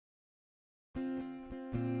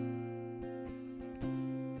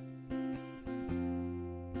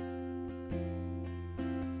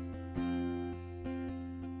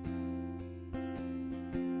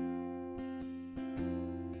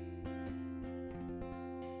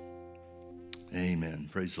Amen.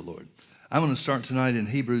 Praise the Lord. I'm going to start tonight in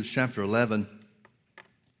Hebrews chapter 11. I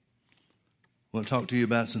want to talk to you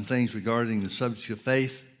about some things regarding the subject of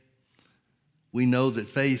faith. We know that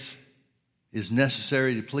faith is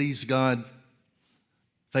necessary to please God.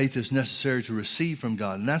 Faith is necessary to receive from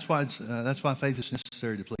God, and that's why faith is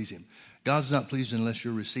necessary to please Him. God's not pleased unless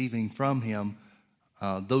you're receiving from Him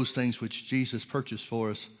those things which Jesus purchased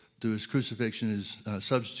for us through His crucifixion, His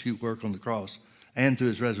substitute work on the cross, and through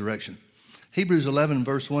His resurrection. Hebrews 11,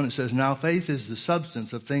 verse 1, it says, "Now faith is the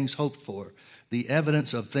substance of things hoped for, the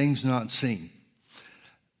evidence of things not seen."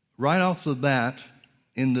 Right off the bat,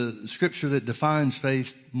 in the scripture that defines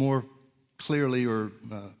faith more clearly or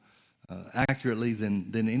accurately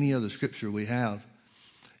than any other scripture we have,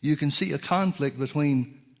 you can see a conflict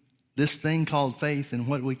between this thing called faith and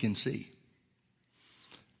what we can see.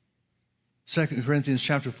 2 Corinthians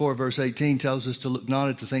chapter 4, verse 18 tells us to look not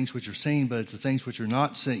at the things which are seen, but at the things which are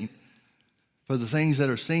not seen. For the things that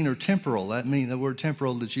are seen are temporal. That means the word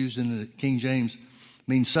temporal that's used in the King James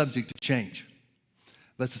means subject to change.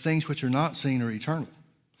 But the things which are not seen are eternal.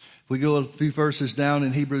 If we go a few verses down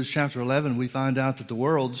in Hebrews chapter 11, we find out that the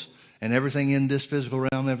worlds and everything in this physical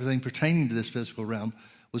realm, everything pertaining to this physical realm,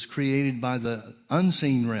 was created by the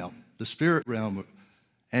unseen realm, the spirit realm.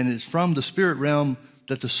 And it's from the spirit realm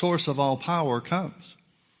that the source of all power comes.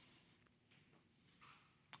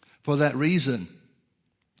 For that reason,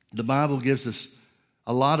 the Bible gives us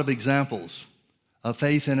a lot of examples of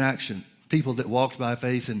faith in action, people that walked by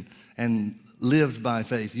faith and lived by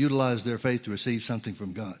faith, utilized their faith to receive something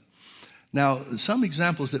from God. Now, some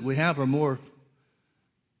examples that we have are more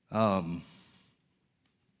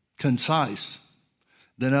concise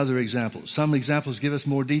than other examples. Some examples give us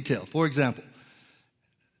more detail. For example,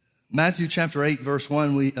 Matthew chapter 8, verse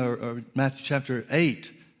 1, or Matthew chapter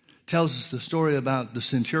 8 tells us the story about the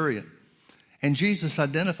centurion. And Jesus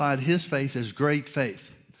identified his faith as great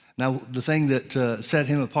faith. Now, the thing that set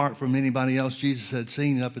him apart from anybody else Jesus had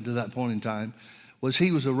seen up until that point in time was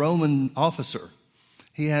he was a Roman officer.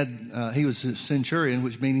 He was a centurion,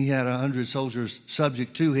 which means he had 100 soldiers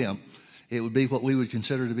subject to him. It would be what we would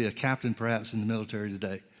consider to be a captain, perhaps, in the military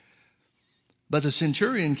today. But the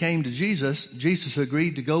centurion came to Jesus. Jesus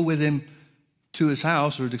agreed to go with him to his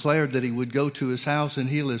house, or declared that he would go to his house and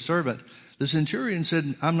heal his servant. The centurion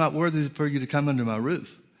said, "I'm not worthy for you to come under my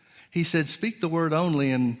roof." He said, "Speak the word only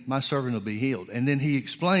and my servant will be healed." And then he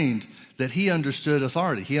explained that he understood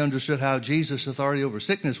authority. He understood how Jesus' authority over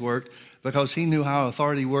sickness worked because he knew how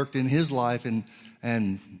authority worked in his life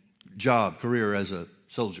and career as a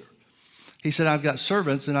soldier. He said, "I've got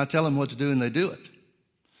servants and I tell them what to do and they do it.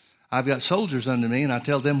 I've got soldiers under me and I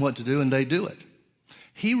tell them what to do and they do it."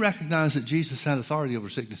 He recognized that Jesus had authority over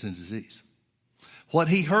sickness and disease. What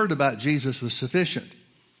he heard about Jesus was sufficient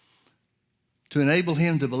to enable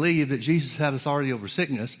him to believe that Jesus had authority over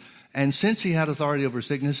sickness. And since he had authority over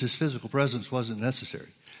sickness, his physical presence wasn't necessary.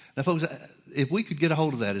 Now, folks, if we could get a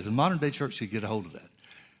hold of that, if the modern day church could get a hold of that,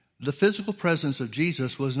 the physical presence of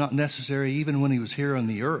Jesus was not necessary even when he was here on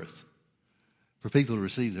the earth for people to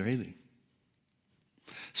receive their healing.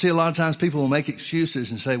 See, a lot of times people will make excuses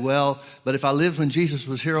and say, well, but if I lived when Jesus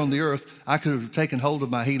was here on the earth, I could have taken hold of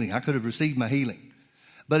my healing. I could have received my healing.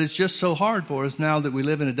 But it's just so hard for us now that we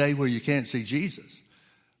live in a day where you can't see Jesus.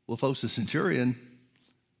 Well, folks, the centurion,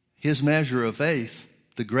 his measure of faith,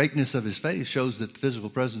 the greatness of his faith, shows that the physical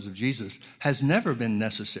presence of Jesus has never been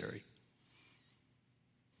necessary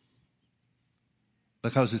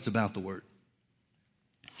because it's about the Word.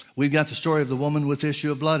 We've got the story of the woman with the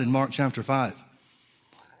issue of blood in Mark chapter 5.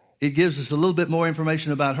 It gives us a little bit more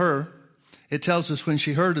information about her. It tells us when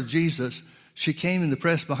she heard of Jesus, she came in the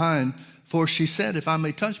press behind, for she said, "If I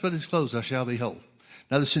may touch but his clothes, I shall be whole."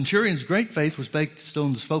 Now, the centurion's great faith was based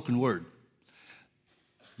on the spoken word.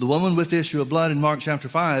 The woman with the issue of blood in Mark chapter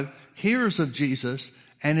 5 hears of Jesus,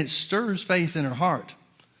 and it stirs faith in her heart,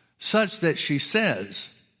 such that she says,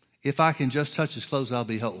 "If I can just touch his clothes, I'll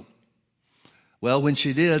be whole." Well, when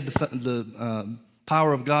she did, the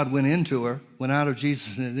power of God went out of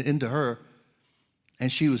Jesus and into her, and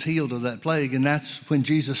she was healed of that plague. And that's when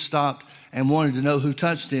Jesus stopped and wanted to know who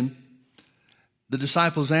touched him. The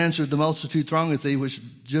disciples answered, "The multitude throngeth thee," which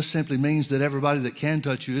just simply means that everybody that can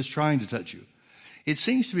touch you is trying to touch you. It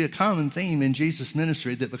seems to be a common theme in Jesus'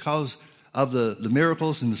 ministry that because of the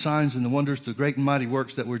miracles and the signs and the wonders, the great and mighty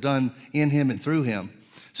works that were done in him and through him,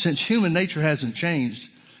 since human nature hasn't changed,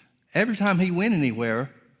 every time he went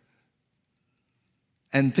anywhere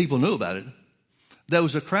and people knew about it, there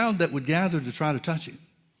was a crowd that would gather to try to touch him.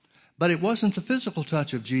 But it wasn't the physical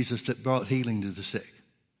touch of Jesus that brought healing to the sick.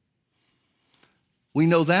 We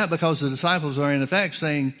know that because the disciples are in effect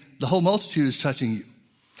saying, the whole multitude is touching you.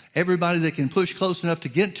 Everybody that can push close enough to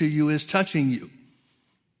get to you is touching you.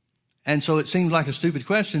 And so it seemed like a stupid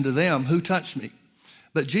question to them, who touched me?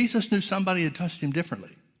 But Jesus knew somebody had touched him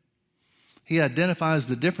differently. He identifies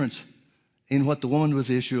the difference in what the woman with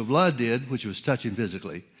the issue of blood did, which was touching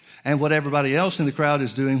physically, and what everybody else in the crowd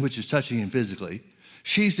is doing, which is touching him physically.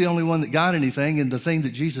 She's the only one that got anything, and the thing that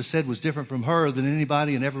Jesus said was different from her than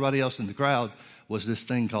anybody and everybody else in the crowd was this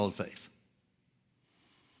thing called faith.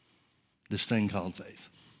 This thing called faith.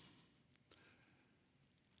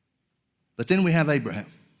 But then we have Abraham.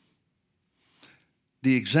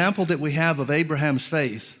 The example that we have of Abraham's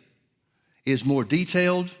faith is more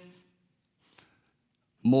detailed,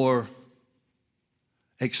 more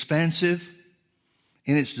expansive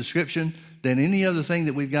in its description than any other thing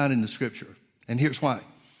that we've got in the Scripture. And here's why.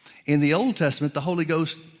 In the Old Testament, the Holy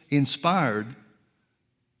Ghost inspired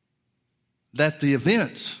that the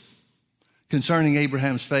events concerning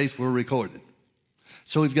Abraham's faith were recorded.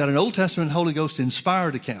 So we've got an Old Testament Holy Ghost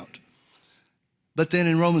inspired account. But then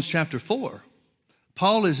in Romans chapter 4,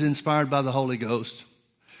 Paul is inspired by the Holy Ghost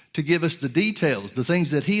to give us the details, the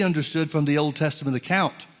things that he understood from the Old Testament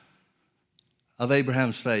account of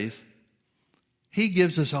Abraham's faith. He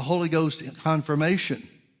gives us a Holy Ghost confirmation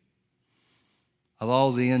of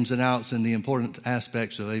all the ins and outs and the important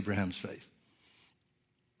aspects of Abraham's faith.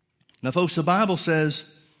 Now, folks, the Bible says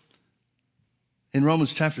in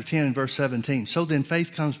Romans chapter 10 and verse 17, so then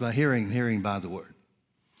faith comes by hearing, and hearing by the Word.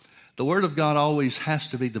 The Word of God always has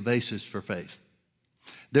to be the basis for faith.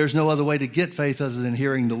 There's no other way to get faith other than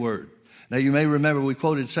hearing the Word. Now, you may remember we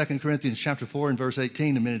quoted 2 Corinthians chapter 4 and verse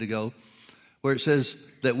 18 a minute ago, where it says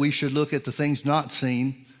that we should look at the things not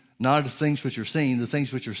seen, not at the things which are seen. The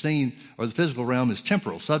things which are seen, or the physical realm, is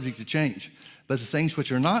temporal, subject to change. But the things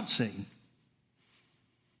which are not seen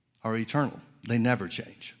are eternal. They never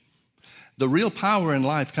change. The real power in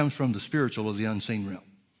life comes from the spiritual or the unseen realm.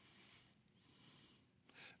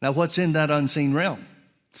 Now, what's in that unseen realm?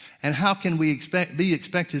 And how can we be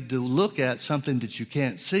expected to look at something that you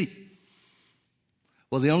can't see?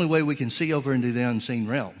 Well, the only way we can see over into the unseen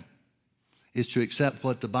realm is to accept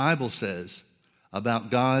what the Bible says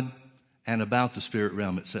about God and about the spirit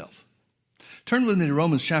realm itself. Turn with me to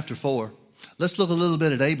Romans chapter 4. Let's look a little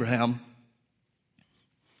bit at Abraham.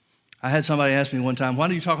 I had somebody ask me one time, why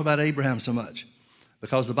do you talk about Abraham so much?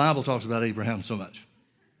 Because the Bible talks about Abraham so much.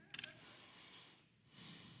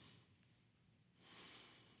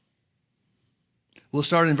 We'll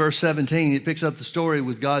start in verse 17. It picks up the story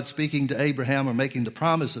with God speaking to Abraham, or making the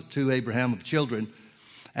promise to Abraham of children.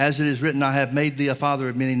 As it is written, I have made thee a father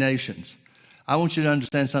of many nations. I want you to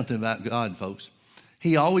understand something about God, folks.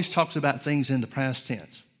 He always talks about things in the past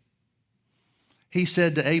tense. He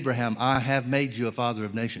said to Abraham, I have made you a father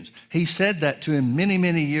of nations. He said that to him many,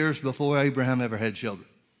 many years before Abraham ever had children.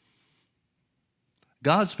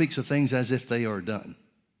 God speaks of things as if they are done.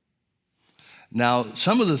 Now,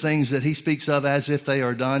 some of the things that he speaks of as if they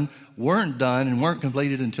are done weren't done and weren't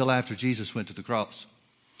completed until after Jesus went to the cross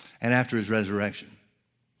and after his resurrection.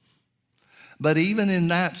 But even in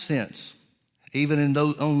that sense, even in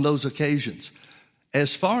on those occasions,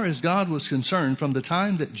 as far as God was concerned, from the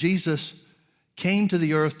time that Jesus came to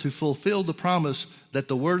the earth to fulfill the promise that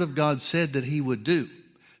the Word of God said that he would do,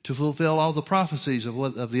 to fulfill all the prophecies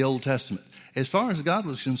of the Old Testament, as far as God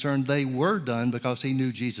was concerned, they were done because he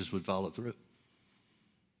knew Jesus would follow through.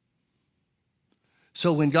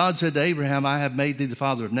 So when God said to Abraham, I have made thee the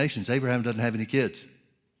father of nations, Abraham doesn't have any kids.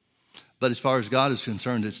 But as far as God is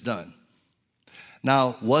concerned, it's done.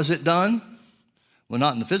 Now, was it done? Well,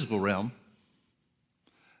 not in the physical realm.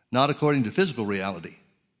 Not according to physical reality.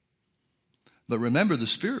 But remember, the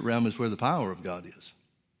spirit realm is where the power of God is.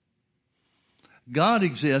 God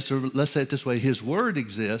exists, or let's say it this way, his word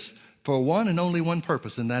exists for one and only one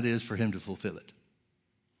purpose, and that is for him to fulfill it.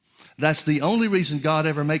 That's the only reason God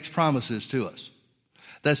ever makes promises to us.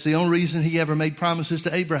 That's the only reason he ever made promises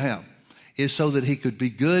to Abraham, is so that he could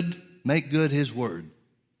be good, make good his word.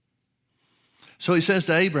 So he says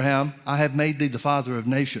to Abraham, I have made thee the father of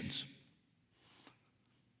nations,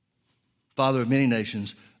 father of many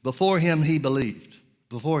nations. Before him he believed,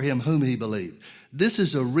 before him whom he believed. This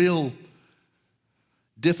is a real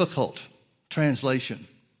difficult translation.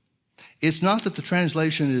 It's not that the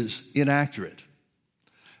translation is inaccurate,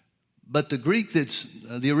 but the Greek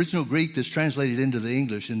the original Greek that's translated into the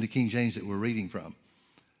English in the King James that we're reading from,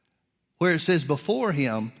 where it says before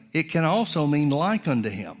him, it can also mean like unto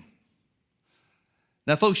him.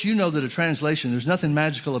 Now, folks, you know that a translation, there's nothing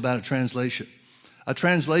magical about a translation. A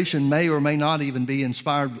translation may or may not even be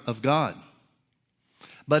inspired of God.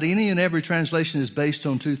 But any and every translation is based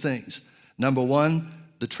on two things. Number one,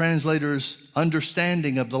 the translator's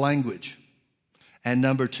understanding of the language. And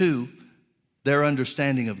number two, their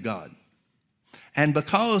understanding of God. And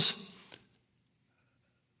because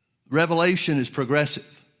revelation is progressive,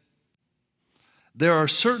 there are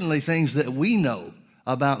certainly things that we know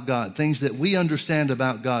about God, things that we understand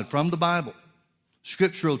about God from the Bible,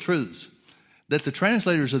 scriptural truths, that the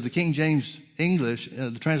translators of the King James English,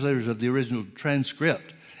 the translators of the original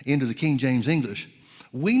transcript into the King James English,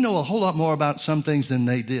 we know a whole lot more about some things than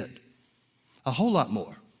they did. A whole lot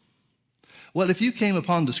more. Well, if you came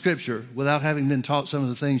upon the scripture without having been taught some of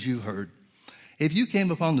the things you heard, if you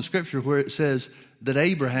came upon the scripture where it says that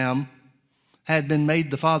Abraham had been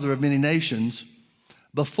made the father of many nations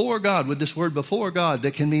before God, with this word before God,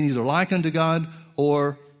 that can mean either like unto God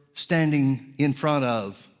or standing in front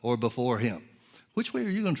of or before him. Which way are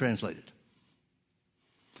you going to translate it?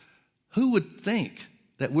 Who would think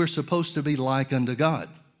that we're supposed to be like unto God?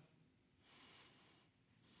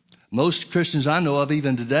 Most Christians I know of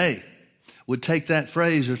even today would take that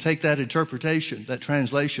phrase or take that interpretation, that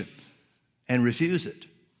translation, and refuse it.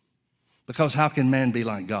 Because how can man be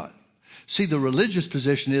like God? See, the religious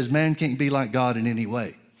position is man can't be like God in any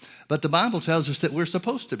way. But the Bible tells us that we're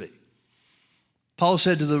supposed to be. Paul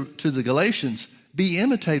said to the Galatians, be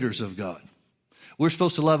imitators of God. We're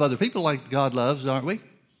supposed to love other people like God loves, aren't we?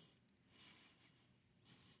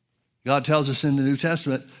 God tells us in the New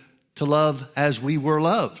Testament to love as we were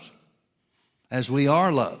loved, as we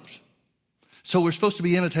are loved. So we're supposed to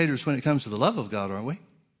be imitators when it comes to the love of God, aren't we?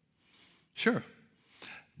 Sure.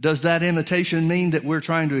 Does that imitation mean that we're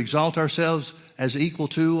trying to exalt ourselves as equal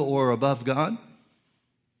to or above God?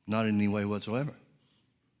 Not in any way whatsoever.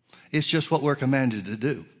 It's just what we're commanded to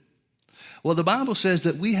do. Well, the Bible says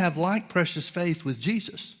that we have like precious faith with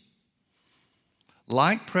Jesus.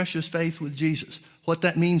 Like precious faith with Jesus. What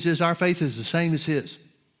that means is our faith is the same as his.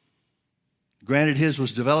 Granted, his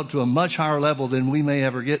was developed to a much higher level than we may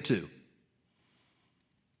ever get to.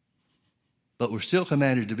 But we're still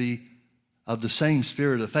commanded to be of the same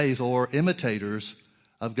spirit of faith, or imitators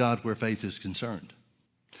of God where faith is concerned.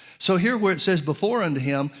 So here where it says before unto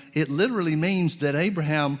him, it literally means that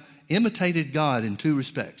Abraham imitated God in two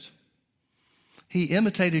respects. He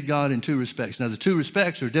imitated God in two respects. Now the two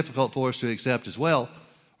respects are difficult for us to accept as well,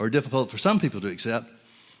 or difficult for some people to accept.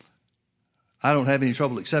 I don't have any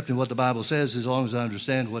trouble accepting what the Bible says as long as I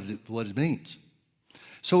understand what it means.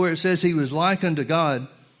 So where it says he was like unto God,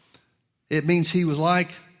 it means he was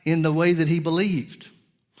like in the way that he believed.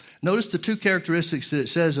 Notice the two characteristics that it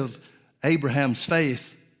says of Abraham's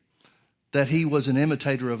faith, that he was an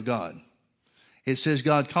imitator of God. It says,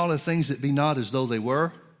 God calleth things that be not as though they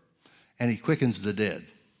were, and he quickens the dead.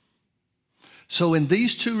 So in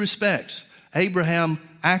these two respects, Abraham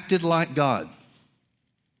acted like God.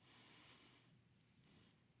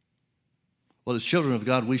 Well, as children of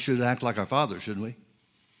God, we should act like our Father, shouldn't we?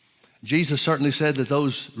 Jesus certainly said that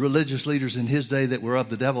those religious leaders in his day that were of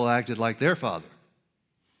the devil acted like their father.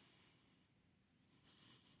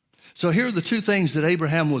 So here are the two things that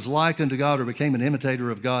Abraham was like unto God, or became an imitator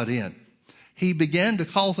of God in. He began to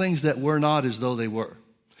call things that were not as though they were.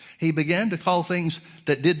 He began to call things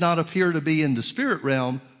that did not appear to be in the spirit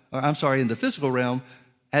realm, in the physical realm,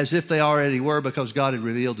 as if they already were, because God had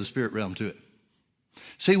revealed the spirit realm to it.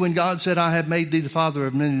 See, when God said, I have made thee the father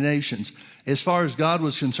of many nations, as far as God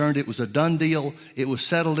was concerned, it was a done deal. It was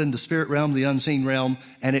settled in the spirit realm, the unseen realm,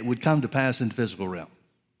 and it would come to pass in the physical realm.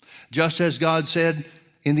 Just as God said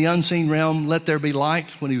in the unseen realm, let there be light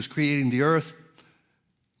when he was creating the earth,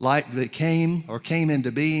 light that came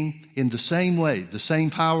into being. In the same way, the same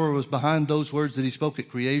power was behind those words that he spoke at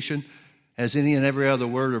creation as any and every other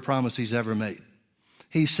word or promise he's ever made.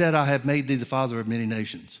 He said, I have made thee the father of many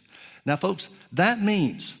nations. Now, folks, that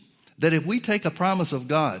means that if we take a promise of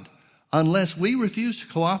God, unless we refuse to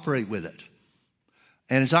cooperate with it,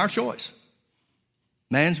 and it's our choice.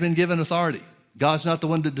 Man's been given authority. God's not the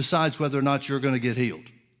one that decides whether or not you're going to get healed.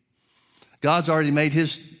 God's already made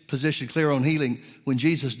his position clear on healing when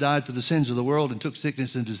Jesus died for the sins of the world and took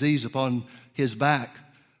sickness and disease upon his back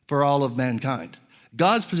for all of mankind.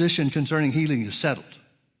 God's position concerning healing is settled.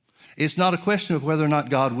 It's not a question of whether or not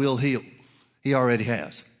God will heal. He already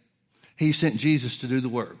has. He sent Jesus to do the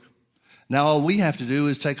work. Now all we have to do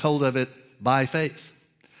is take hold of it by faith.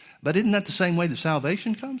 But isn't that the same way that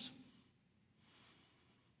salvation comes?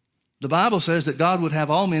 The Bible says that God would have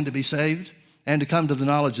all men to be saved and to come to the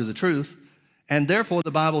knowledge of the truth. And therefore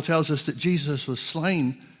the Bible tells us that Jesus was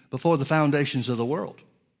slain before the foundations of the world.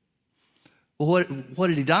 Well, what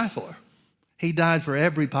did he die for? He died for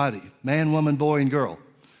everybody, man, woman, boy, and girl,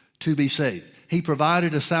 to be saved. He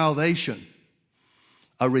provided a salvation,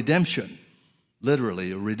 a redemption.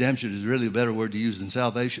 Literally, a redemption is really a better word to use than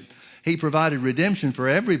salvation. He provided redemption for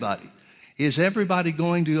everybody. Is everybody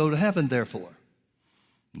going to go to heaven, therefore?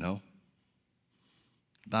 No.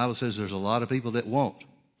 The Bible says there's a lot of people that won't.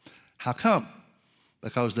 How come?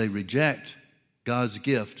 Because they reject God's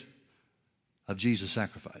gift of Jesus'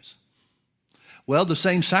 sacrifice. Well, the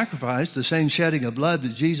same sacrifice, the same shedding of blood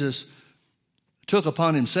that Jesus took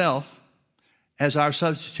upon himself as our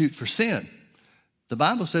substitute for sin, the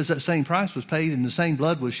Bible says that same price was paid and the same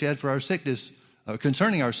blood was shed for our sickness,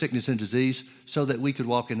 concerning our sickness and disease, so that we could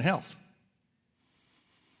walk in health.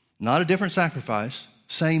 Not a different sacrifice,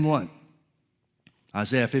 same one.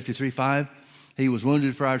 Isaiah 53:5, he was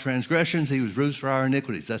wounded for our transgressions, he was bruised for our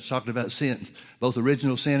iniquities. That's talking about sins, both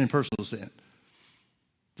original sin and personal sin.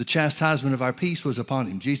 The chastisement of our peace was upon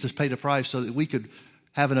him. Jesus paid a price so that we could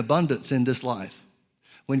have an abundance in this life.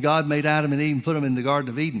 When God made Adam and Eve and put them in the Garden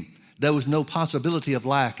of Eden, there was no possibility of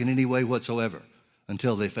lack in any way whatsoever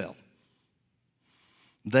until they fell.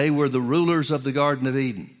 They were the rulers of the Garden of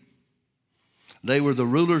Eden. They were the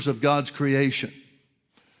rulers of God's creation.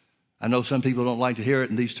 I know some people don't like to hear it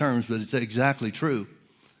in these terms, but it's exactly true.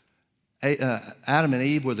 Adam and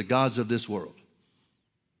Eve were the gods of this world.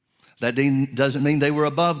 That doesn't mean they were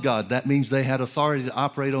above God. That means they had authority to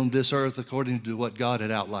operate on this earth according to what God had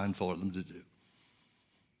outlined for them to do.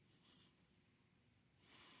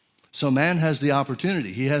 So man has the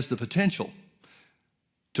opportunity, he has the potential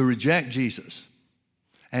to reject Jesus.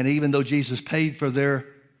 And even though Jesus paid for their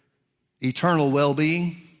eternal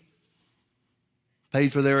well-being,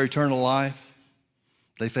 paid for their eternal life,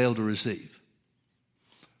 they failed to receive.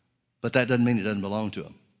 But that doesn't mean it doesn't belong to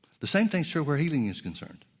them. The same thing's true where healing is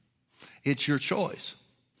concerned. It's your choice.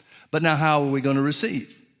 But now how are we going to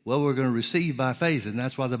receive? Well, we're going to receive by faith, and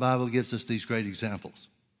that's why the Bible gives us these great examples.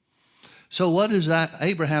 So what is that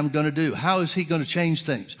Abraham going to do? How is he going to change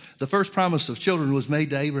things? The first promise of children was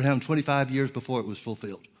made to Abraham 25 years before it was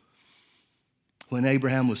fulfilled, when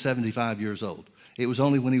Abraham was 75 years old. It was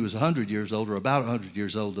only when he was 100 years old, or about 100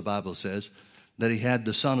 years old, the Bible says, that he had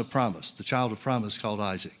the son of promise, the child of promise called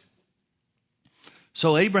Isaac.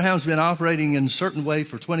 So Abraham's been operating in a certain way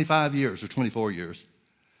for 25 years or 24 years.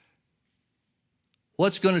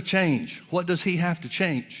 What's going to change? What does he have to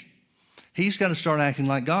change? He's got to start acting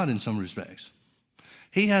like God in some respects.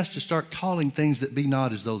 He has to start calling things that be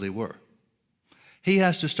not as though they were. He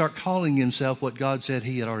has to start calling himself what God said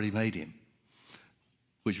he had already made him,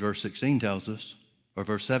 which verse 16 tells us, or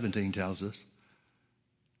verse 17 tells us,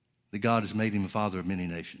 that God has made him a father of many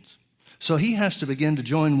nations. So he has to begin to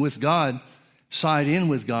join with God, side in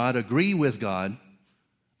with God, agree with God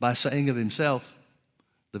by saying of himself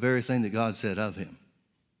the very thing that God said of him.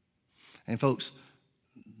 And folks,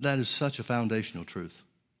 that is such a foundational truth.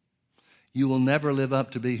 You will never live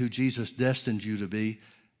up to be who Jesus destined you to be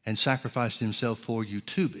and sacrificed himself for you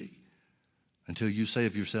to be until you say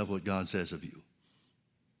of yourself what God says of you.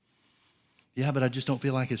 Yeah, but I just don't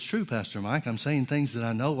feel like it's true, Pastor Mike. I'm saying things that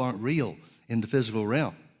I know aren't real in the physical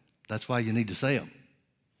realm. That's why you need to say them.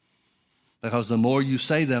 Because the more you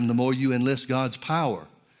say them, the more you enlist God's power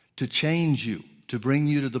to change you, to bring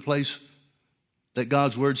you to the place that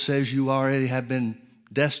God's word says you already have been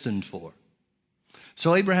destined for.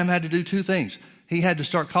 So Abraham had to do two things. He had to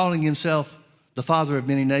start calling himself the father of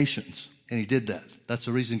many nations, and he did that. That's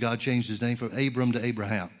the reason God changed his name from Abram to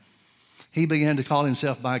Abraham. He began to call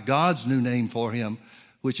himself by God's new name for him,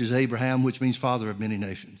 which is Abraham, which means father of many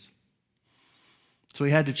nations. So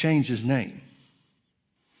he had to change his name.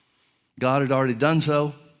 God had already done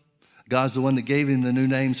so. God's the one that gave him the new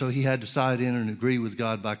name, so he had to side in and agree with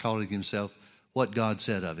God by calling himself what God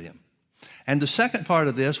said of him. And the second part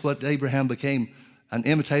of this, what Abraham became an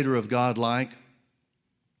imitator of God like,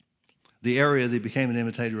 the area that he became an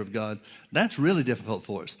imitator of God, that's really difficult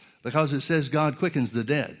for us because it says God quickens the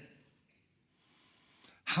dead.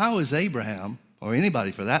 How is Abraham, or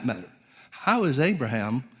anybody for that matter, how is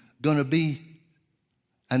Abraham going to be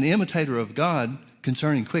an imitator of God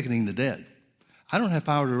concerning quickening the dead? I don't have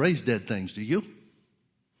power to raise dead things, do you?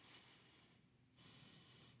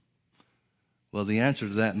 Well, the answer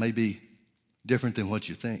to that may be different than what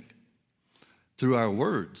you think. Through our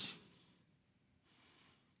words,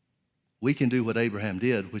 we can do what Abraham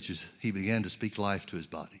did, which is he began to speak life to his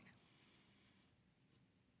body.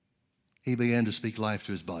 He began to speak life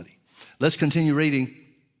to his body. Let's continue reading.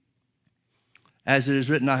 As it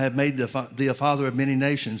is written, I have made thee a father of many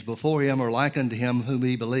nations. Before him or like unto him whom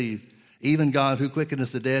he believed, even God who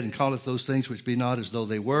quickeneth the dead and calleth those things which be not as though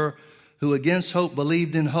they were, who against hope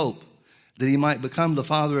believed in hope, that he might become the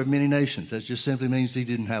father of many nations. That just simply means he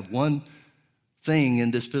didn't have one thing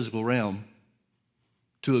in this physical realm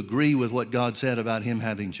to agree with what God said about him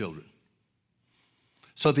having children.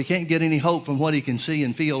 So if he can't get any hope from what he can see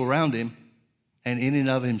and feel around him and in and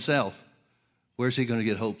of himself, Where's he going to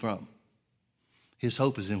get hope from? His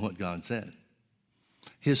hope is in what God said.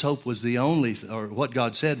 His hope was the only, or what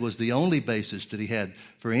God said was the only basis that he had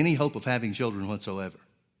for any hope of having children whatsoever.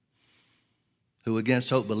 Who against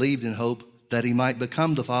hope believed in hope that he might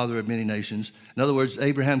become the father of many nations. In other words,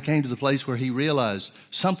 Abraham came to the place where he realized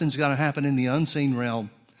something's got to happen in the unseen realm.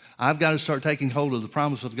 I've got to start taking hold of the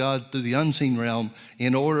promise of God through the unseen realm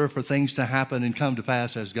in order for things to happen and come to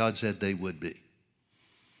pass as God said they would be.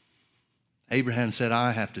 Abraham said,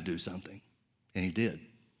 I have to do something. And he did.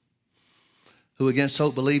 Who against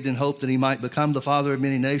hope believed in hope that he might become the father of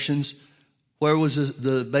many nations. Where was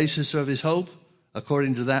the basis of his hope?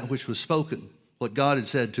 According to that which was spoken, what God had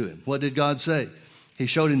said to him. What did God say? He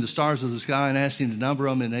showed him the stars of the sky and asked him to number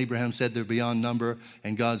them, and Abraham said they're beyond number,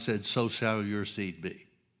 and God said, so shall your seed be.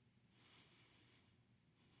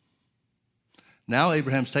 Now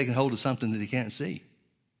Abraham's taking hold of something that he can't see.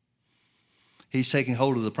 He's taking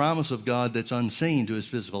hold of the promise of God that's unseen to his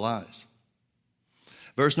physical eyes.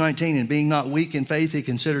 Verse 19, and being not weak in faith, he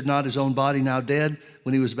considered not his own body now dead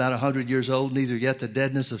when he was about 100 years old, neither yet the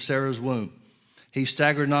deadness of Sarah's womb. He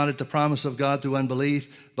staggered not at the promise of God through unbelief,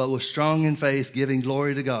 but was strong in faith, giving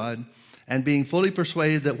glory to God, and being fully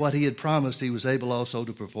persuaded that what he had promised he was able also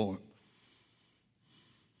to perform.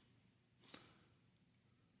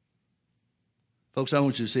 Folks, I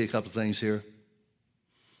want you to see a couple of things here.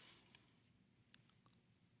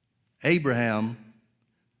 Abraham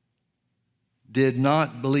did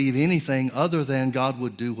not believe anything other than God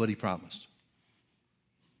would do what he promised.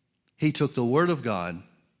 He took the word of God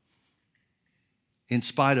in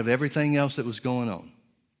spite of everything else that was going on,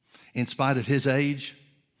 in spite of his age,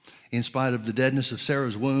 in spite of the deadness of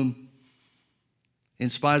Sarah's womb, in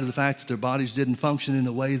spite of the fact that their bodies didn't function in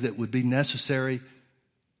the way that would be necessary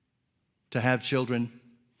to have children.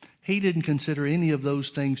 He didn't consider any of those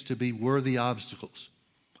things to be worthy obstacles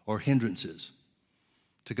or hindrances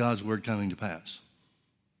to God's word coming to pass.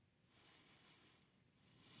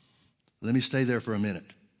 Let me stay there for a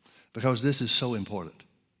minute, because this is so important.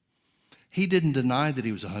 He didn't deny that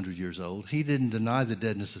he was 100 years old. He didn't deny the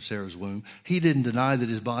deadness of Sarah's womb. He didn't deny that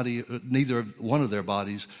his body, neither one of their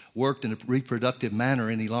bodies, worked in a reproductive manner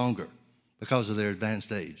any longer because of their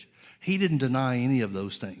advanced age. He didn't deny any of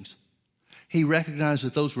those things. He recognized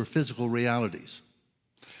that those were physical realities.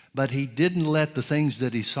 But he didn't let the things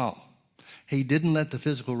that he saw, he didn't let the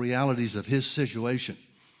physical realities of his situation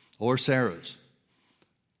or Sarah's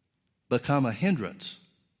become a hindrance.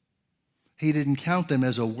 He didn't count them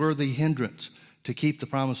as a worthy hindrance to keep the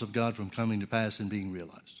promise of God from coming to pass and being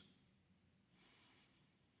realized.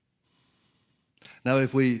 Now,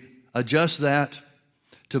 if we adjust that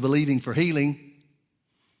to believing for healing,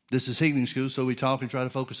 this is healing school, so we talk and try to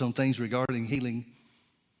focus on things regarding healing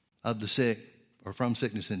of the sick or from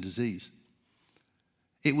sickness and disease.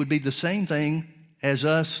 It would be the same thing as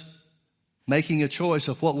us making a choice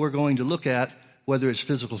of what we're going to look at, whether it's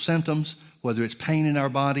physical symptoms, whether it's pain in our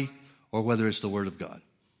body, or whether it's the Word of God.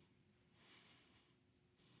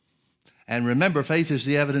 And remember, faith is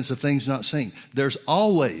the evidence of things not seen. There's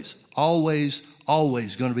always going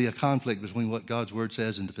to be a conflict between what God's Word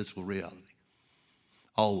says and the physical reality.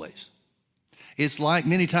 Always. It's like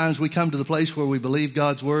many times we come to the place where we believe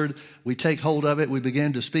God's Word, we take hold of it, we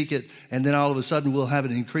begin to speak it, and then all of a sudden we'll have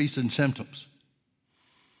an increase in symptoms.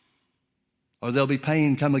 Or there'll be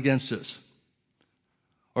pain come against us.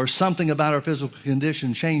 Or something about our physical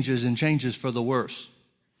condition changes and changes for the worse.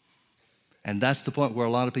 And that's the point where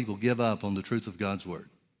a lot of people give up on the truth of God's Word.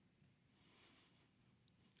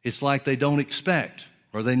 It's like they don't expect,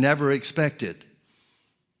 or they never expected,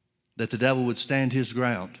 that the devil would stand his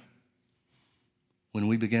ground when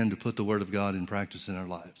we begin to put the Word of God in practice in our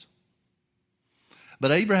lives.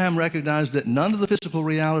 But Abraham recognized that none of the physical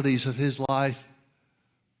realities of his life,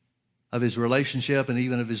 of his relationship, and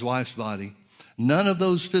even of his wife's body, none of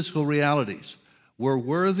those physical realities were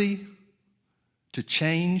worthy to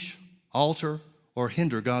change, alter, or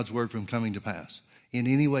hinder God's Word from coming to pass in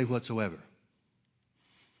any way whatsoever.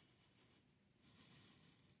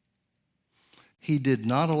 He did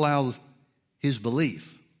not allow his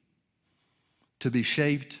belief to be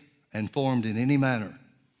shaped and formed in any manner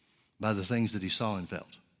by the things that he saw and felt.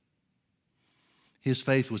 His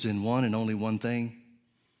faith was in one and only one thing,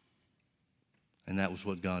 and that was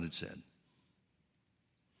what God had said.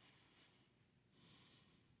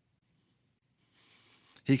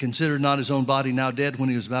 He considered not his own body now dead when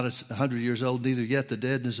he was about 100 years old, neither yet the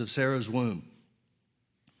deadness of Sarah's womb.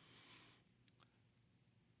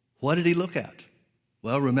 What did he look at?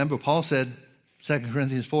 Well, remember Paul said, 2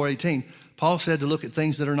 Corinthians 4:18, Paul said to look at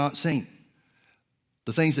things that are not seen.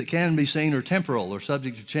 The things that can be seen are temporal or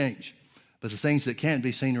subject to change, but the things that can't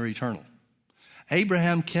be seen are eternal.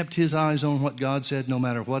 Abraham kept his eyes on what God said no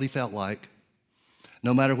matter what he felt like,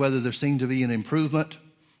 no matter whether there seemed to be an improvement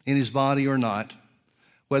in his body or not,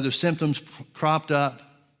 whether symptoms cropped up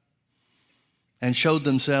and showed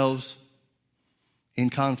themselves in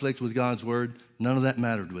conflict with God's word. None of that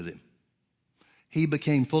mattered with him. He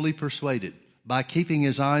became fully persuaded. By keeping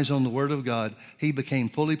his eyes on the word of God, he became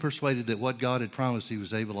fully persuaded that what God had promised he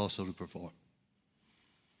was able also to perform.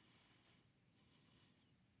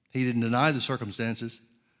 He didn't deny the circumstances.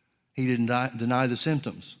 He didn't deny the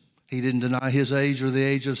symptoms. He didn't deny his age or the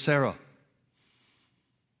age of Sarah.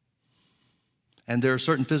 And there are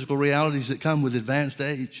certain physical realities that come with advanced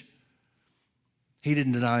age. He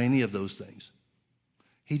didn't deny any of those things.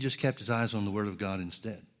 He just kept his eyes on the word of God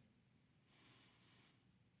instead.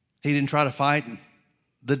 He didn't try to fight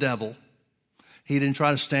the devil. He didn't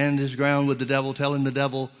try to stand his ground with the devil, telling the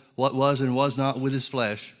devil what was and was not with his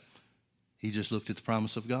flesh. He just looked at the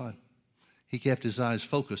promise of God. He kept his eyes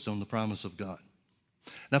focused on the promise of God.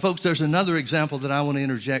 Now, folks, there's another example that I want to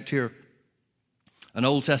interject here, an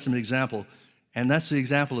Old Testament example, and that's the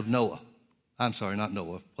example of Noah. I'm sorry, not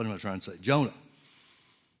Noah. What am I trying to say? Jonah.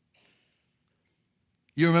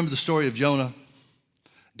 You remember the story of Jonah?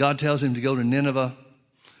 God tells him to go to Nineveh,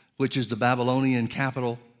 which is the Babylonian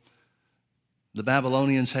capital. The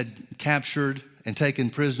Babylonians had captured and taken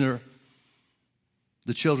prisoner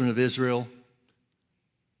the children of Israel.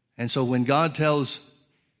 And so when God tells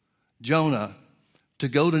Jonah to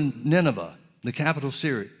go to Nineveh, the capital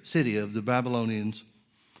city of the Babylonians,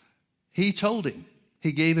 he told him,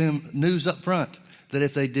 he gave him news up front that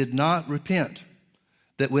if they did not repent,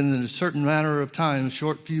 that within a certain matter of time, a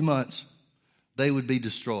short few months, they would be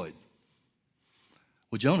destroyed.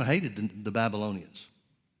 Well, Jonah hated the Babylonians.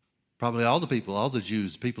 Probably all the people, all the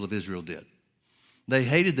Jews, the people of Israel did. They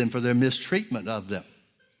hated them for their mistreatment of them.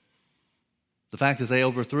 The fact that they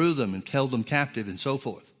overthrew them and held them captive and so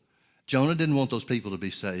forth. Jonah didn't want those people to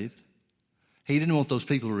be saved. He didn't want those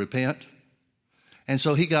people to repent. And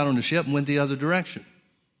so he got on the ship and went the other direction.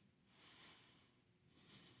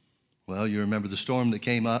 Well, you remember the storm that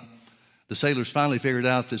came up. The sailors finally figured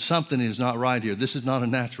out that something is not right here. This is not a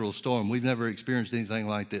natural storm. We've never experienced anything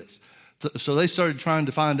like this. So they started trying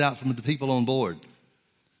to find out from the people on board,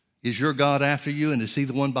 is your God after you? And is he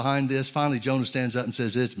the one behind this? Finally, Jonah stands up and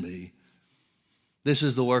says, it's me. This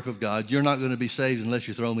is the work of God. You're not going to be saved unless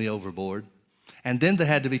you throw me overboard. And then they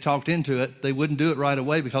had to be talked into it. They wouldn't do it right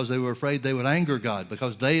away because they were afraid they would anger God,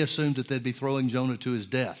 because they assumed that they'd be throwing Jonah to his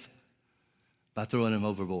death by throwing him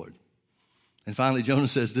overboard. And finally, Jonah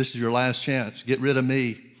says, this is your last chance. Get rid of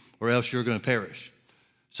me or else you're going to perish.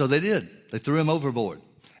 So they did. They threw him overboard.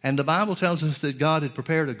 And the Bible tells us that God had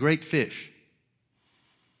prepared a great fish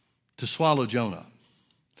to swallow Jonah.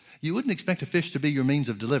 You wouldn't expect a fish to be your means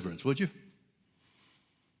of deliverance, would you?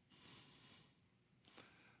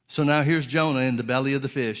 So now here's Jonah in the belly of the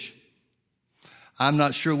fish. I'm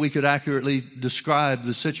not sure we could accurately describe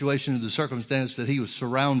the situation or the circumstance that he was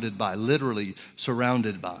surrounded by, literally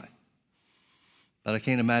surrounded by. But I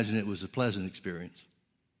can't imagine it was a pleasant experience.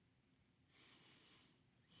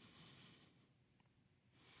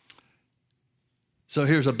 So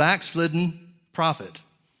here's a backslidden prophet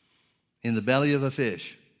in the belly of a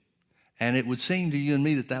fish. And it would seem to you and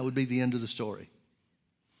me that that would be the end of the story.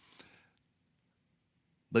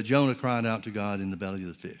 But Jonah cried out to God in the belly of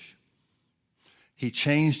the fish. He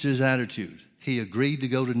changed his attitude. He agreed to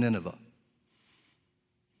go to Nineveh.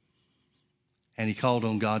 And he called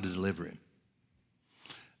on God to deliver him.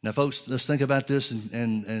 Now, folks, let's think about this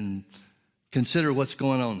and consider what's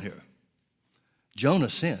going on here. Jonah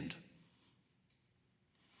sinned.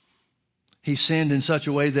 He sinned in such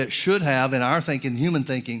a way that should have, in our thinking,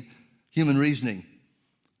 human reasoning,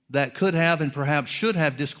 that could have and perhaps should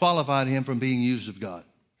have disqualified him from being used of God.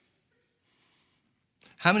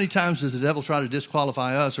 How many times does the devil try to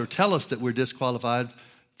disqualify us or tell us that we're disqualified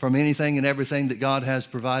from anything and everything that God has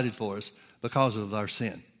provided for us because of our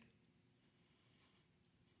sin?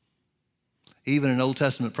 Even an Old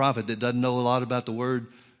Testament prophet that doesn't know a lot about the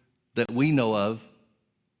word that we know of,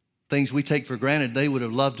 things we take for granted, they would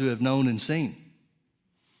have loved to have known and seen.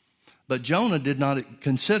 But Jonah did not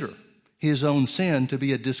consider his own sin to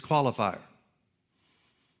be a disqualifier.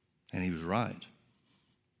 And he was right.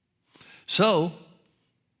 So,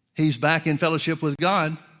 he's back in fellowship with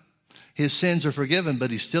God. His sins are forgiven,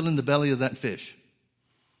 but he's still in the belly of that fish.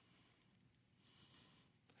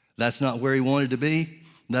 That's not where he wanted to be.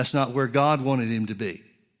 That's not where God wanted him to be.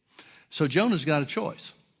 So Jonah's got a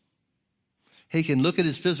choice. He can look at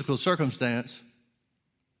his physical circumstance,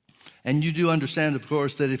 and you do understand, of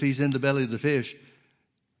course, that if he's in the belly of the fish,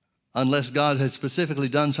 unless God had specifically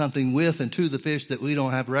done something with and to the fish that we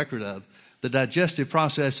don't have record of, the digestive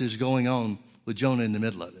process is going on with Jonah in the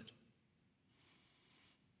middle of it.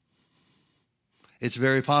 It's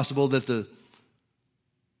very possible that the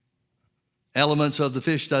elements of the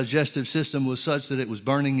fish digestive system was such that it was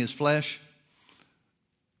burning his flesh.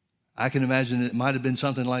 I can imagine it might have been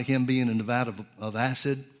something like him being in a vat of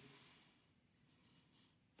acid.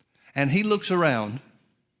 And he looks around,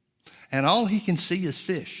 and all he can see is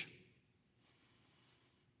fish.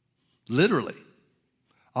 Literally.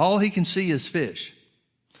 All he can see is fish.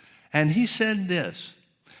 And he said this.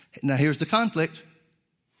 Now here's the conflict.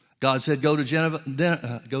 God said, go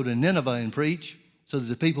to Nineveh and preach so that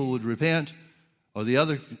the people would repent. On the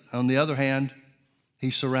other hand,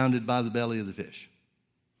 he's surrounded by the belly of the fish.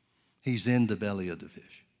 He's in the belly of the fish.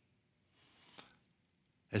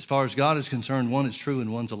 As far as God is concerned, one is true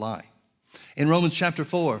and one's a lie. In Romans chapter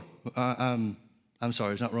 4, I'm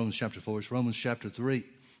sorry, it's not Romans chapter 4, it's Romans chapter 3,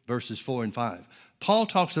 verses 4 and 5. Paul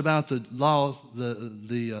talks about the law,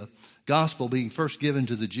 the gospel being first given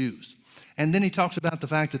to the Jews. And then he talks about the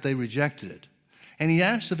fact that they rejected it. And he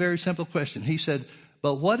asked a very simple question. He said,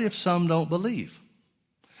 but what if some don't believe?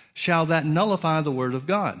 Shall that nullify the word of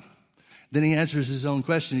God? Then he answers his own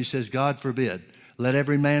question. He says, God forbid. Let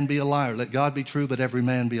every man be a liar. Let God be true, but every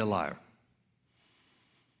man be a liar.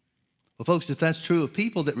 Well, folks, if that's true of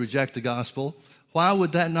people that reject the gospel, why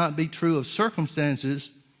would that not be true of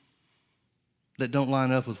circumstances that don't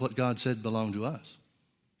line up with what God said belong to us?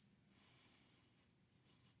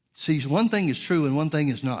 See, one thing is true and one thing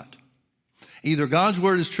is not. Either God's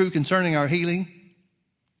word is true concerning our healing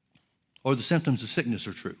or the symptoms of sickness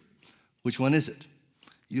are true. Which one is it?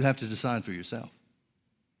 You have to decide for yourself.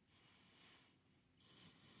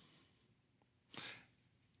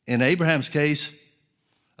 In Abraham's case,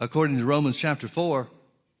 according to Romans chapter 4,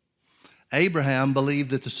 Abraham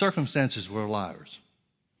believed that the circumstances were liars.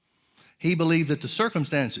 He believed that the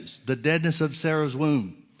circumstances, the deadness of Sarah's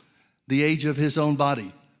womb, the age of his own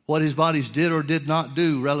body, what his bodies did or did not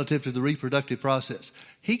do relative to the reproductive process,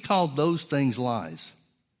 he called those things lies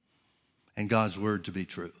and God's word to be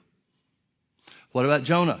true. What about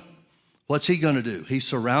Jonah? What's he going to do? He's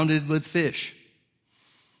surrounded with fish.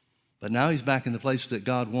 But now he's back in the place that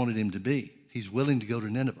God wanted him to be. He's willing to go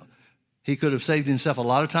to Nineveh. He could have saved himself a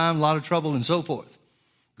lot of time, a lot of trouble, and so forth.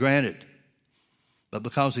 Granted. But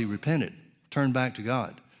because he repented, turned back to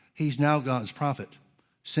God, he's now God's prophet,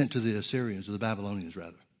 sent to the Assyrians, or the Babylonians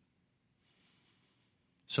rather.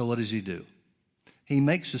 So what does he do? He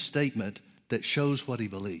makes a statement that shows what he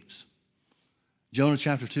believes. Jonah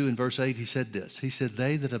chapter 2 and verse 8, he said this. He said,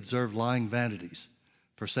 they that observe lying vanities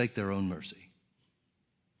forsake their own mercy.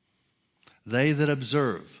 They that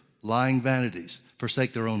observe lying vanities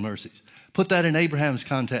forsake their own mercies. Put that in Abraham's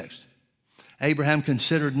context. Abraham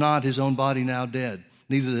considered not his own body now dead,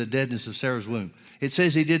 neither the deadness of Sarah's womb. It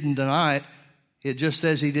says he didn't deny it. It just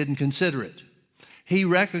says he didn't consider it. He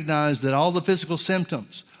recognized that all the physical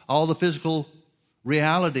symptoms, all the physical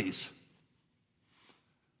realities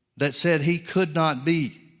that said he could not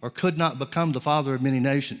be or could not become the father of many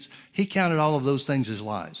nations, he counted all of those things as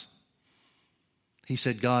lies. He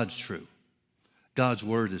said God's true. God's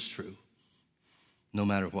word is true, no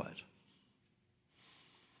matter what.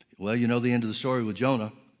 Well, you know the end of the story with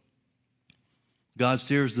Jonah. God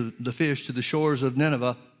steers the fish to the shores of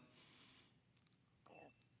Nineveh.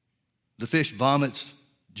 The fish vomits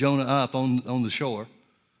Jonah up on the shore.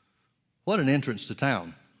 What an entrance to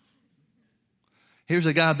town. Here's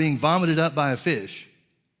a guy being vomited up by a fish.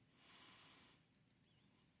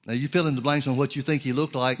 Now you fill in the blanks on what you think he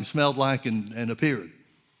looked like and smelled like and appeared.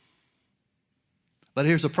 But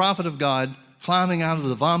here's a prophet of God climbing out of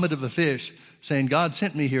the vomit of a fish saying, God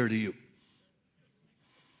sent me here to you.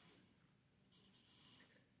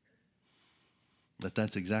 But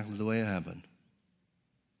that's exactly the way it happened.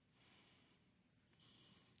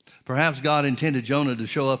 Perhaps God intended Jonah to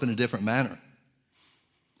show up in a different manner.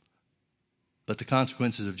 But the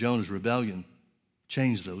consequences of Jonah's rebellion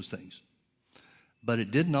changed those things. But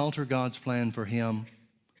it didn't alter God's plan for him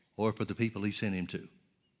or for the people he sent him to.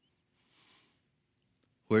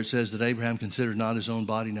 Where it says that Abraham considered not his own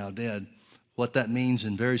body now dead, what that means,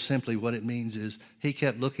 and very simply what it means, is he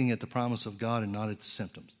kept looking at the promise of God and not at the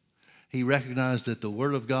symptoms. He recognized that the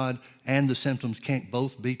word of God and the symptoms can't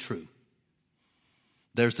both be true.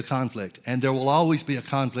 There's the conflict. And there will always be a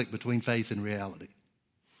conflict between faith and reality.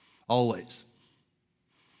 Always.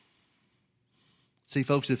 See,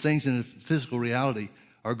 folks, if things in the physical reality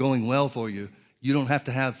are going well for you, you don't have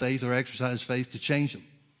to have faith or exercise faith to change them.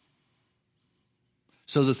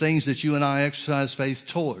 So the things that you and I exercise faith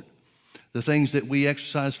toward, the things that we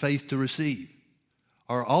exercise faith to receive,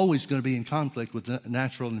 are always going to be in conflict with the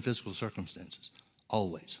natural and physical circumstances.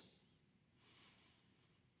 Always.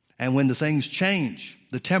 And when the things change,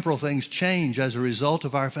 the temporal things change as a result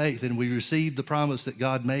of our faith, and we receive the promise that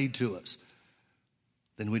God made to us,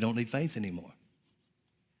 then we don't need faith anymore.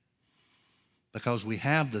 Because we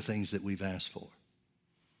have the things that we've asked for.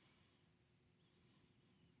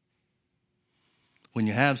 When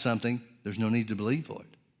you have something, there's no need to believe for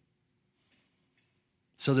it.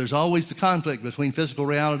 So there's always the conflict between physical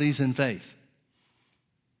realities and faith.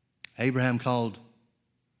 Abraham called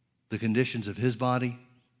the conditions of his body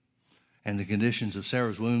and the conditions of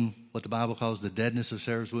Sarah's womb, what the Bible calls the deadness of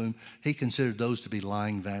Sarah's womb, he considered those to be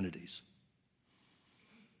lying vanities.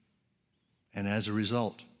 And as a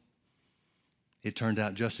result, it turned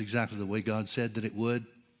out just exactly the way God said that it would.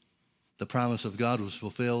 The promise of God was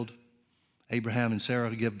fulfilled. Abraham and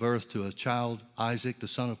Sarah give birth to a child, Isaac, the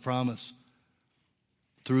son of promise,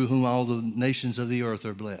 through whom all the nations of the earth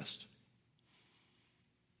are blessed.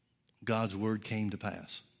 God's word came to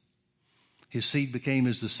pass. His seed became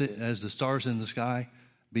as the stars in the sky,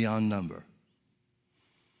 beyond number.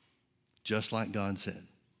 Just like God said.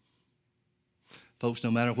 Folks,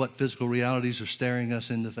 no matter what physical realities are staring us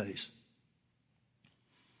in the face,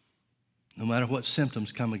 no matter what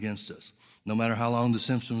symptoms come against us, no matter how long the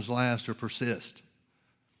symptoms last or persist,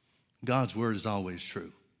 God's word is always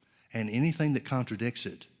true. And anything that contradicts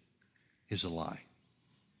it is a lie.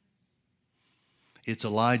 It's a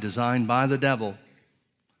lie designed by the devil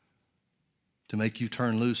to make you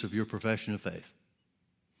turn loose of your profession of faith.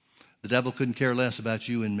 The devil couldn't care less about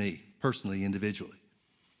you and me, personally, individually.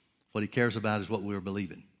 What he cares about is what we're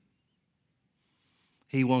believing.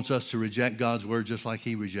 He wants us to reject God's word just like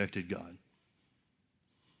he rejected God.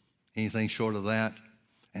 Anything short of that,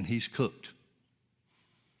 and he's cooked.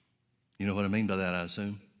 You know what I mean by that, I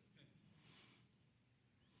assume?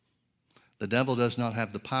 The devil does not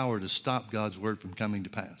have the power to stop God's word from coming to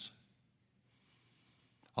pass.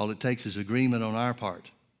 All it takes is agreement on our part,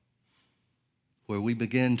 where we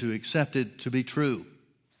begin to accept it to be true,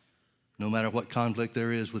 no matter what conflict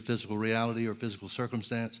there is with physical reality or physical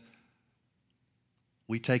circumstance.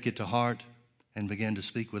 We take it to heart and begin to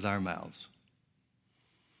speak with our mouths.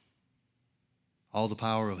 All the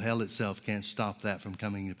power of hell itself can't stop that from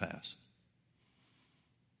coming to pass.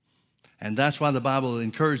 And that's why the Bible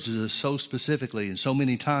encourages us so specifically and so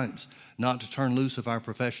many times not to turn loose of our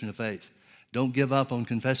profession of faith. Don't give up on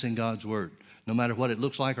confessing God's word, no matter what it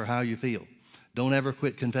looks like or how you feel. Don't ever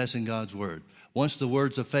quit confessing God's word. Once the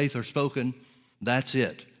words of faith are spoken, that's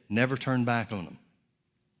it. Never turn back on them.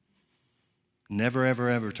 Never, ever,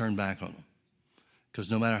 ever turn back on them.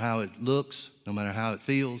 Because no matter how it looks, no matter how it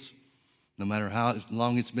feels, no matter how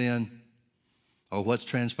long it's been, or what's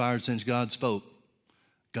transpired since God spoke,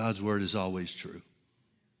 God's word is always true.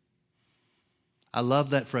 I love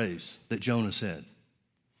that phrase that Jonah said.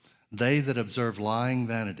 They that observe lying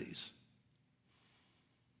vanities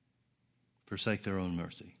forsake their own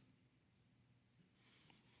mercy.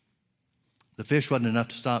 The fish wasn't enough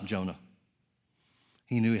to stop Jonah.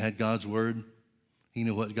 He knew he had God's word. He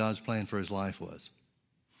knew what God's plan for his life was.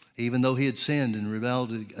 Even though he had sinned and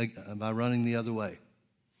rebelled by running the other way,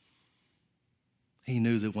 he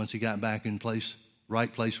knew that once he got back in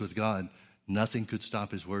right place with God, nothing could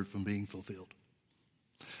stop his word from being fulfilled.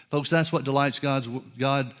 Folks, that's what delights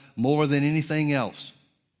God more than anything else,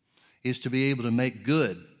 is to be able to make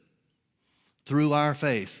good through our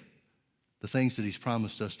faith the things that he's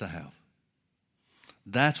promised us to have.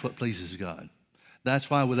 That's what pleases God. That's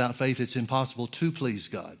why without faith it's impossible to please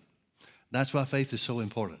God. That's why faith is so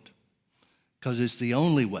important, because it's the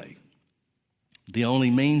only way, the only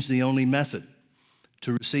means, the only method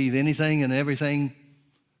to receive anything and everything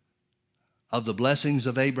of the blessings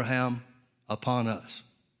of Abraham upon us.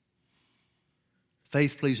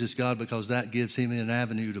 Faith pleases God because that gives him an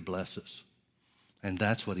avenue to bless us. And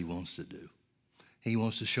that's what he wants to do. He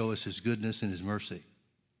wants to show us his goodness and his mercy.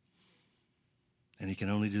 And he can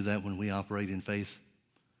only do that when we operate in faith,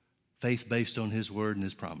 faith based on his word and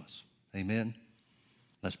his promise. Amen?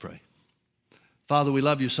 Let's pray. Father, we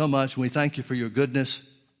love you so much, and we thank you for your goodness.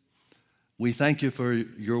 We thank you for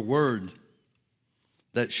your word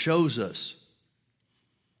that shows us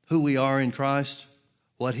who we are in Christ,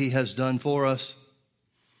 what he has done for us,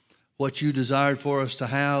 what you desired for us to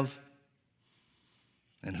have,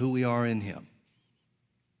 and who we are in him.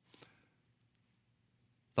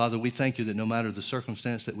 Father, we thank you that no matter the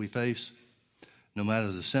circumstance that we face, no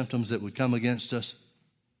matter the symptoms that would come against us,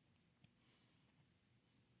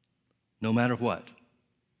 no matter what,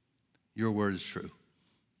 your word is true.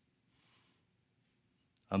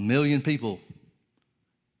 1 million people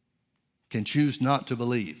can choose not to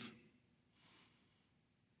believe,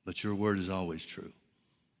 but your word is always true.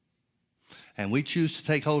 And we choose to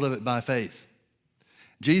take hold of it by faith,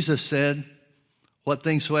 Jesus said, what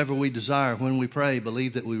things soever we desire when we pray,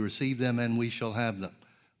 believe that we receive them and we shall have them.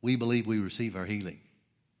 We believe we receive our healing.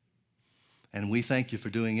 And we thank you for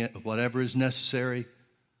doing it, whatever is necessary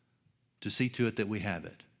to see to it that we have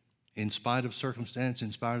it. In spite of circumstance,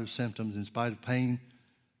 in spite of symptoms, in spite of pain,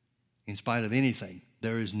 in spite of anything,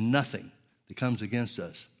 there is nothing that comes against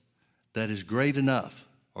us that is great enough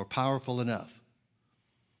or powerful enough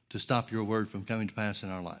to stop your word from coming to pass in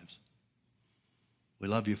our lives. We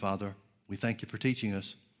love you, Father. We thank you for teaching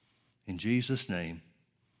us. In Jesus' name.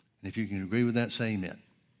 And if you can agree with that, say amen.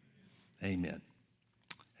 Amen.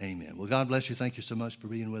 Amen. Well, God bless you. Thank you so much for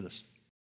being with us.